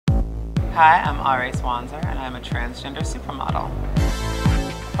Hi, I'm Arisce Wanzer, and I'm a transgender supermodel.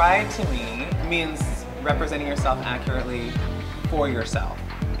 Pride to me means representing yourself accurately for yourself.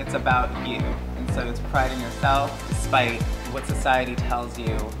 It's about you, and so it's pride in yourself despite what society tells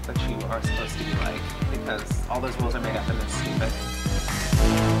you that you are supposed to be like, because all those rules are made up and they're stupid.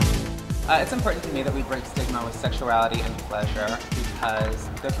 It's important to me that we break stigma with sexuality and pleasure because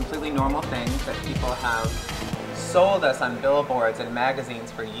they're completely normal things that people have sold us on billboards and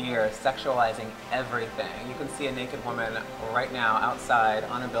magazines for years, sexualizing everything. You can see a naked woman right now outside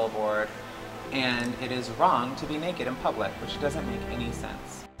on a billboard, and it is wrong to be naked in public, which doesn't make any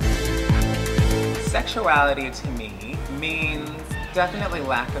sense. Sexuality to me means definitely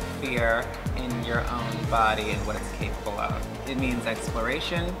lack of fear in your own body and what it's capable of. It means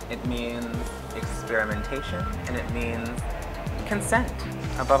exploration, it means experimentation, and it means consent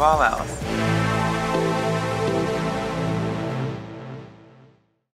above all else.